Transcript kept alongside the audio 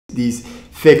These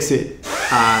fix it,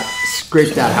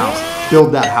 scrape that house,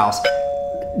 build that house,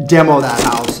 demo that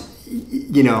house,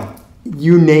 you know,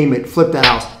 you name it, flip that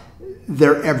house.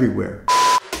 They're everywhere.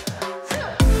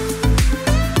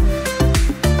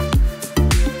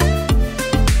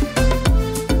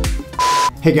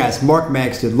 Hey guys, Mark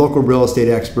Magstadt, local real estate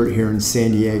expert here in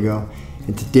San Diego.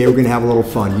 And today we're gonna have a little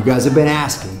fun. You guys have been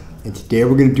asking, and today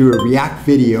we're gonna do a react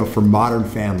video for Modern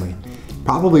Family.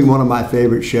 Probably one of my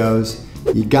favorite shows.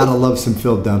 You gotta love some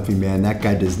Phil Dunphy, man. That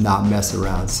guy does not mess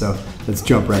around. So let's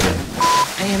jump right in.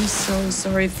 I am so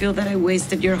sorry, Phil, that I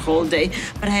wasted your whole day,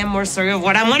 but I am more sorry of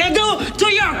what I'm gonna do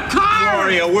to your car!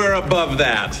 Gloria, we're above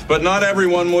that, but not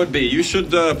everyone would be. You should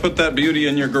put that beauty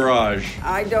in your garage.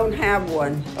 I don't have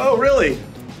one. Oh, really?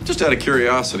 Just out of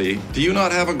curiosity, do you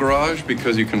not have a garage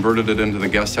because you converted it into the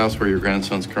guest house where your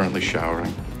grandson's currently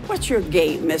showering? What's your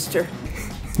gate, mister?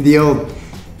 The old,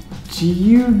 do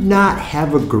you not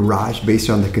have a garage based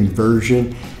on the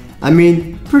conversion? I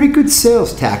mean, pretty good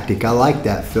sales tactic. I like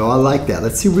that, Phil. I like that.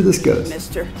 Let's see where this goes.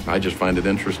 Mister. I just find it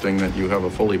interesting that you have a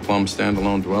fully plumbed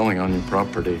standalone dwelling on your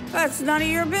property. That's none of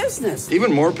your business.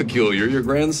 Even more peculiar, your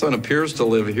grandson appears to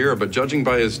live here, but judging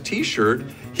by his t-shirt,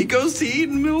 he goes to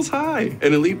Eden Mills High,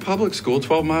 an elite public school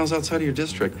 12 miles outside of your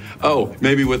district. Oh,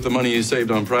 maybe with the money you saved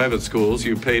on private schools,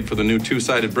 you paid for the new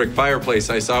two-sided brick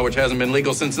fireplace I saw, which hasn't been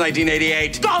legal since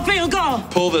 1988. Go, Phil, go!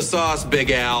 Pull the sauce,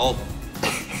 Big Al.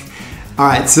 All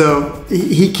right, so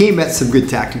he came at some good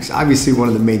tactics. Obviously, one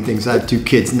of the main things, I have two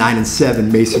kids, 9 and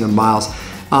 7, Mason and Miles.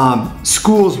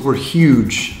 Schools were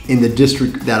huge in the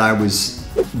district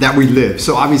that we live.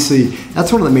 So obviously,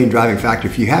 that's one of the main driving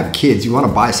factors. If you have kids, you want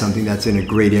to buy something that's in a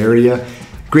great area,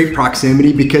 great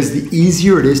proximity, because the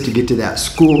easier it is to get to that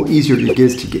school, easier it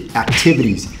is to get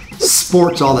activities,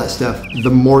 sports, all that stuff,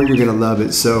 the more you're gonna love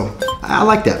it. So I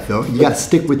like that, Phil. You gotta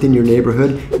stick within your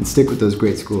neighborhood and stick with those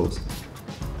great schools.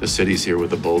 The city's here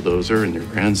with a bulldozer, and your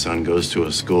grandson goes to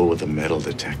a school with a metal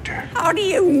detector. How do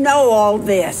you know all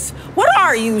this? What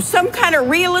are you, some kind of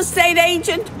real estate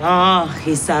agent? Oh,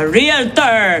 he's a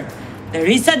realtor. There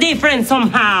is a difference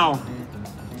somehow.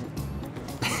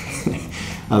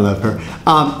 I love her.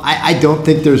 I don't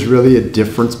think there's really a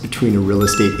difference between a real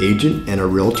estate agent and a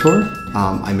realtor.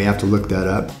 I may have to look that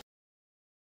up.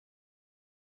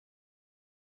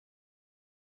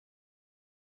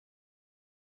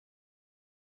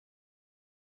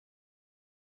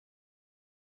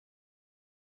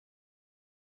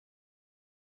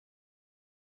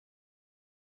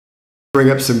 Bring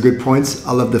up some good points.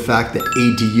 I love the fact that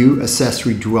ADU,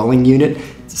 accessory dwelling unit,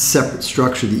 it's a separate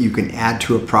structure that you can add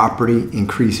to a property,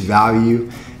 increase value,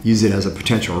 use it as a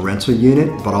potential rental unit,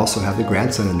 but also have the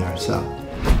grandson in there. So,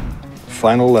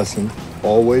 final lesson,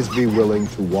 always be willing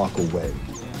to walk away.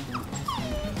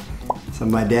 So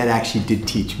my dad actually did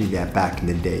teach me that back in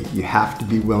the day. You have to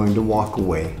be willing to walk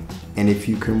away. And if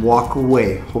you can walk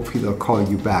away, hopefully they'll call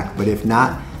you back. But if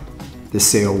not, the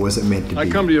sale wasn't meant to be. I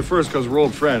come to you first because we're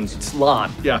old friends. It's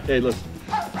Lon. Yeah, hey, listen,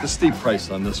 it's a steep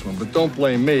price on this one, but don't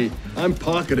blame me. I'm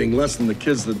pocketing less than the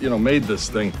kids that, made this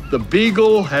thing. The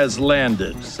Beagle has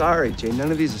landed. Sorry, Jay, none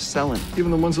of these are selling.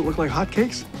 Even the ones that look like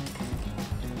hotcakes?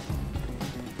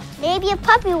 Maybe a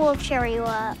puppy will cheer you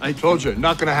up. I told you,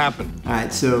 not gonna happen. All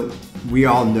right, so we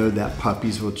all know that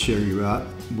puppies will cheer you up.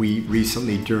 We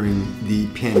recently, during the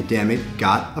pandemic,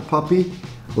 got a puppy.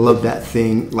 Love that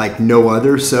thing like no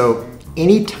other. So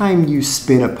anytime you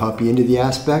spin a puppy into the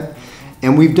aspect,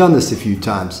 and we've done this a few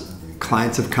times,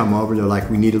 clients have come over, they're like,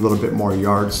 we need a little bit more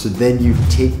yards. So then you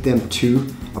take them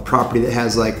to a property that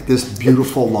has like this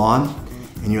beautiful lawn,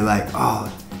 and you're like, oh,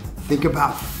 think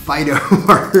about Fido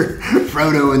or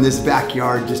Frodo in this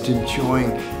backyard, just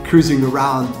enjoying, cruising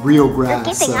around real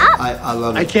grass. So I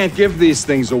love it. I can't give these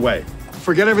things away.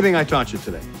 Forget everything I taught you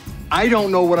today. I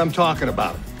don't know what I'm talking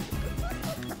about.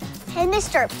 Hey,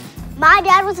 mister, my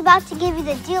dad was about to give you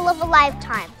the deal of a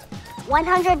lifetime.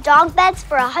 100 dog beds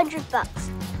for $100.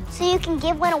 So you can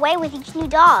give one away with each new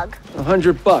dog.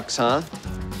 $100, huh?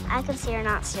 I can see you're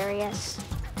not serious.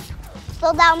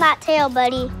 Slow down that tail,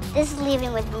 buddy. This is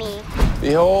leaving with me.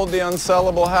 Behold the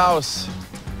unsellable house.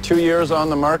 2 years on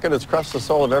the market, it's crushed the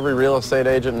soul of every real estate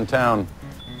agent in town.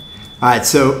 All right,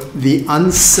 so the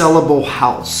unsellable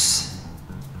house.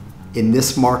 In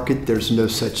this market, there's no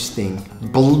such thing.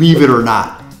 Believe it or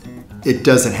not, it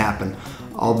doesn't happen.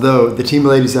 Although the team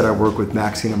of ladies that I work with,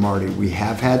 Maxine and Marty, we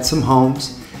have had some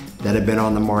homes that have been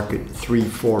on the market 3,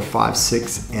 4, 5,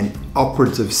 6, and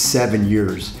upwards of 7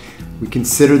 years. We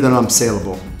consider them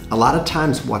unsaleable. A lot of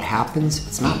times what happens,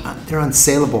 it's not they're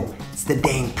unsaleable, it's the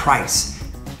dang price.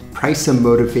 Price and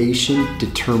motivation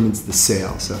determines the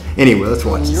sale. So anyway, let's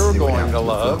watch this. You're going to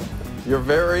love your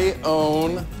very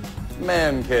own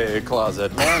Man cave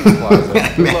closet, man closet.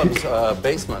 Who loves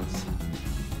basements?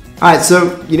 All right,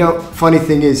 so, funny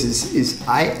thing is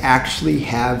I actually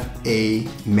have a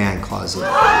man closet.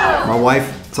 My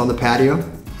wife, it's on the patio.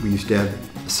 We used to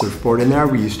have a surfboard in there.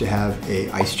 We used to have a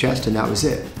ice chest, and that was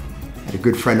it. I had a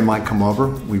good friend of mine come over.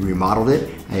 We remodeled it.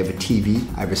 I have a TV,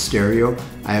 I have a stereo,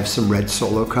 I have some red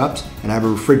Solo cups, and I have a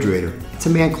refrigerator. It's a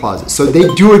man closet, so they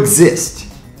do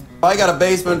exist. I got a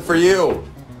basement for you.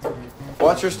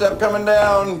 Watch your step coming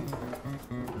down.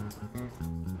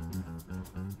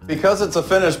 Because it's a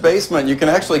finished basement, you can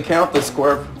actually count the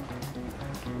square.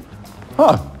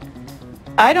 Huh.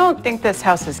 I don't think this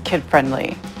house is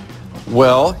kid-friendly.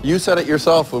 Well, you said it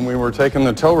yourself when we were taking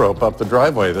the tow rope up the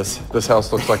driveway. This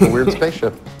house looks like a weird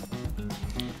spaceship.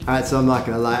 All right, so I'm not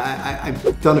gonna lie.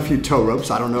 I've done a few tow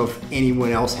ropes. I don't know if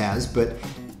anyone else has, but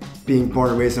being born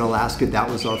and raised in Alaska, that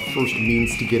was our first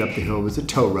means to get up the hill was a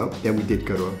tow rope. Then we did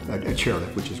go to a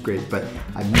chairlift, which is great, but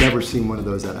I've never seen one of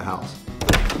those at a house.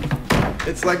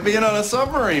 It's like being on a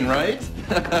submarine, right?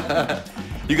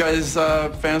 You guys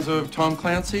fans of Tom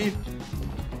Clancy?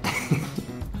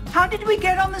 How did we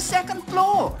get on the second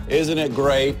floor? Isn't it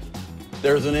great?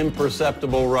 There's an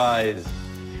imperceptible rise.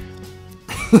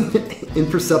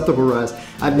 Imperceptible rise.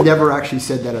 I've never actually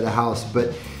said that at a house,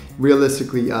 but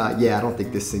realistically, yeah, I don't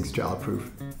think this thing's childproof.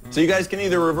 So you guys can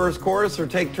either reverse course or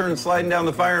take turns sliding down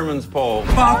the fireman's pole.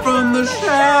 Far from the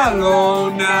shallow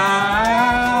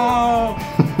now.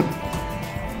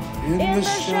 In the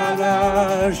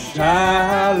shallow,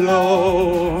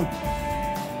 shallow.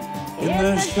 In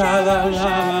the shallow,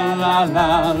 la,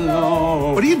 la,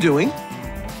 la. What are you doing?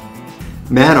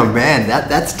 Man, oh man,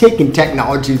 that's taking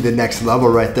technology to the next level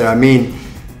right there. I mean,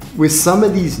 with some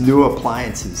of these new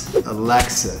appliances,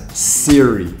 Alexa,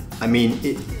 Siri, I mean,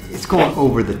 it's going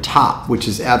over the top, which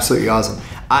is absolutely awesome.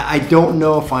 I don't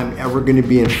know if I'm ever going to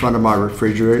be in front of my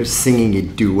refrigerator singing a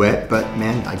duet, but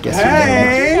man, I guess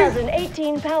Hey!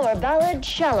 2018 power ballad,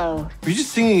 Shallow. Are you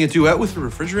just singing a duet with the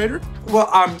refrigerator?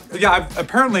 Well, yeah,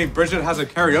 apparently Bridget has a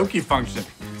karaoke function.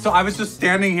 So I was just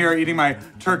standing here eating my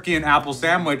turkey and apple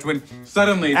sandwich when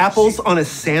suddenly... Apples on a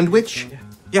sandwich?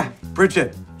 Yeah,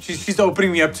 Bridget. She's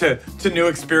opening me up to new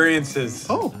experiences.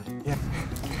 Oh. Yeah.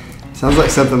 Sounds like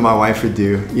something my wife would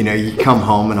do. You come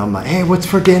home and I'm like, hey, what's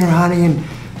for dinner, honey? And,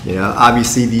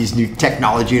 obviously these new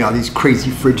technology, these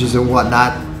crazy fridges and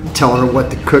whatnot, telling her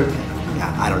what to cook.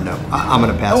 I don't know. I'm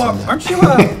going to pass on that. Aren't you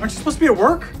supposed to be at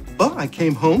work? Well, I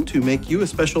came home to make you a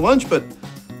special lunch, but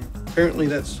apparently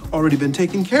that's already been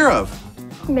taken care of.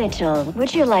 Mitchell,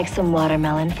 would you like some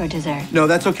watermelon for dessert? No,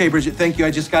 that's okay, Bridget. Thank you.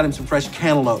 I just got him some fresh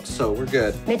cantaloupes, so we're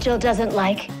good. Mitchell doesn't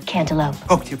like cantaloupe.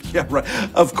 Oh, yeah, right.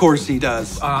 Of course he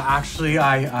does. Actually,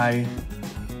 I've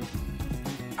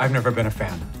never been a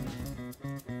fan.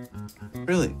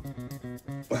 Really?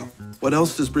 Well, what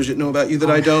else does Bridget know about you that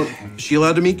I don't? Is she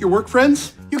allowed to meet your work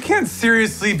friends? You can't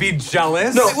seriously be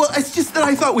jealous. No, well, it's just that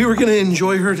I thought we were going to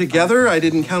enjoy her together. I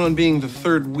didn't count on being the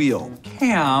third wheel.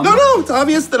 Cam. No, it's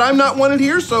obvious that I'm not wanted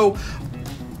here, so...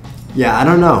 Yeah, I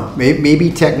don't know. Maybe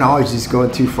technology is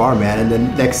going too far, man. And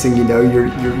then next thing you know,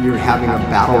 you're having a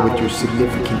battle with your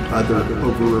significant other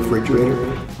over a refrigerator.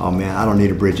 Oh man, I don't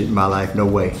need a Bridget in my life. No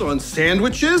way. So on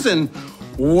sandwiches and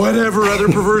whatever other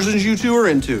perversions you two are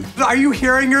into. Are you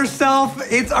hearing yourself?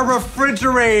 It's a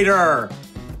refrigerator.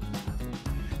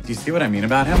 Do you see what I mean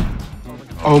about him?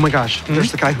 Oh my gosh,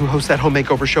 there's the guy who hosts that home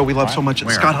makeover show we love so much. It's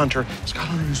Where? Scott Hunter. Scott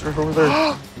Hunter's right over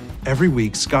there. Every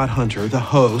week, Scott Hunter, the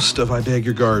host of I Beg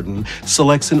Your Garden,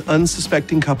 selects an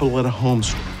unsuspecting couple at a home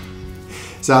store.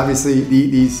 So obviously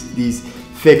these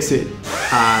fix it,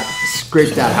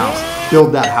 scrape that house,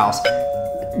 build that house,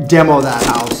 demo that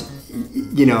house,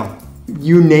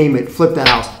 you name it, flip that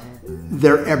house.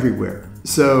 They're everywhere.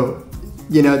 So,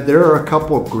 there are a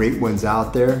couple of great ones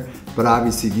out there, but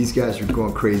obviously these guys are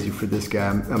going crazy for this guy.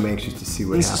 I'm anxious to see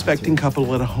what happens. Unsuspecting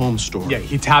couple at a home store. Yeah,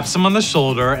 he taps him on the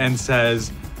shoulder and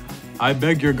says, I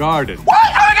beg your garden. What?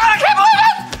 Oh my God, I can't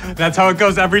believe it! That's how it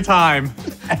goes every time.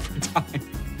 Every time.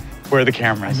 Where are the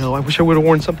cameras? I know, I wish I would have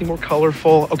worn something more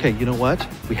colorful. Okay, you know what?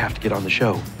 We have to get on the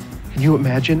show. Can you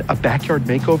imagine a backyard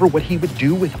makeover, what he would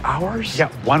do with ours? Yeah,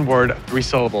 one word, 3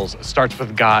 syllables. Starts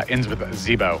with ga, ends with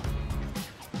zebo.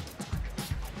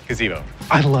 Gazebo.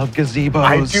 I love gazebos.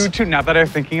 I do too. Now that I'm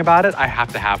thinking about it, I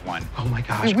have to have one. Oh my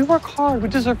gosh. I mean, we work hard. We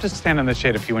deserve to stand in the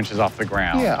shade a few inches off the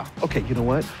ground. Yeah. Okay, you know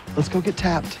what? Let's go get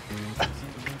tapped.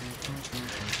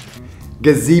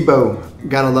 Gazebo,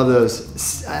 gotta love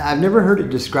those. I've never heard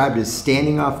it described as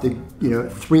standing off the,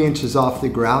 3 inches off the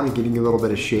ground and getting a little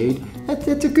bit of shade.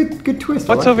 That's a good twist.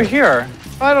 What's over here?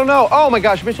 I don't know. Oh my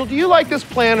gosh, Mitchell, do you like this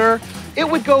planner? It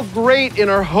would go great in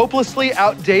our hopelessly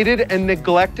outdated and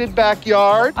neglected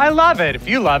backyard. I love it, if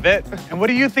you love it. And what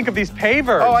do you think of these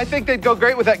pavers? Oh, I think they'd go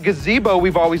great with that gazebo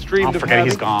we've always dreamed of forget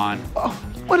having. he's gone. Oh,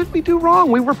 what did we do wrong?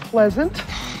 We were pleasant.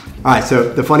 All right,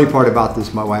 so the funny part about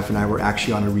this, my wife and I were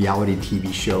actually on a reality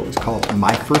TV show. It was called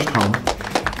My First Home,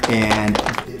 and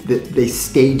they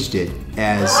staged it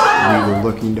as we were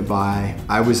looking to buy.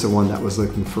 I was the one that was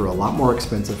looking for a lot more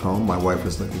expensive home. My wife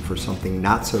was looking for something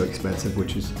not so expensive,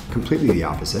 which is completely the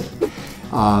opposite.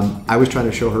 I was trying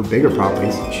to show her bigger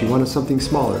properties. She wanted something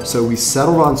smaller. So we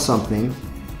settled on something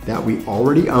that we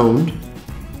already owned,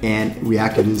 and we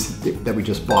acted as that we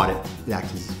just bought it.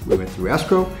 We went through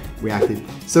escrow, we acted.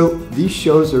 So these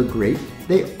shows are great.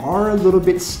 They are a little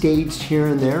bit staged here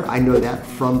and there. I know that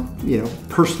from,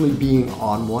 personally being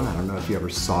on one. I don't know if you ever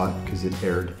saw it because it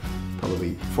aired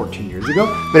probably 14 years ago.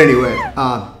 But anyway,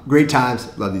 great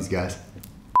times. Love these guys.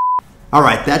 All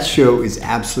right, that show is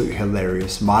absolutely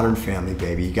hilarious. Modern Family,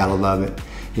 baby. You gotta love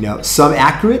it. Some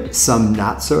accurate, some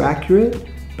not so accurate.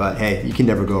 But hey, you can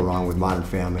never go wrong with Modern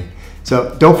Family.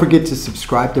 So don't forget to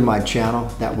subscribe to my channel.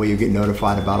 That way you'll get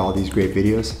notified about all these great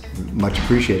videos. Much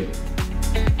appreciated.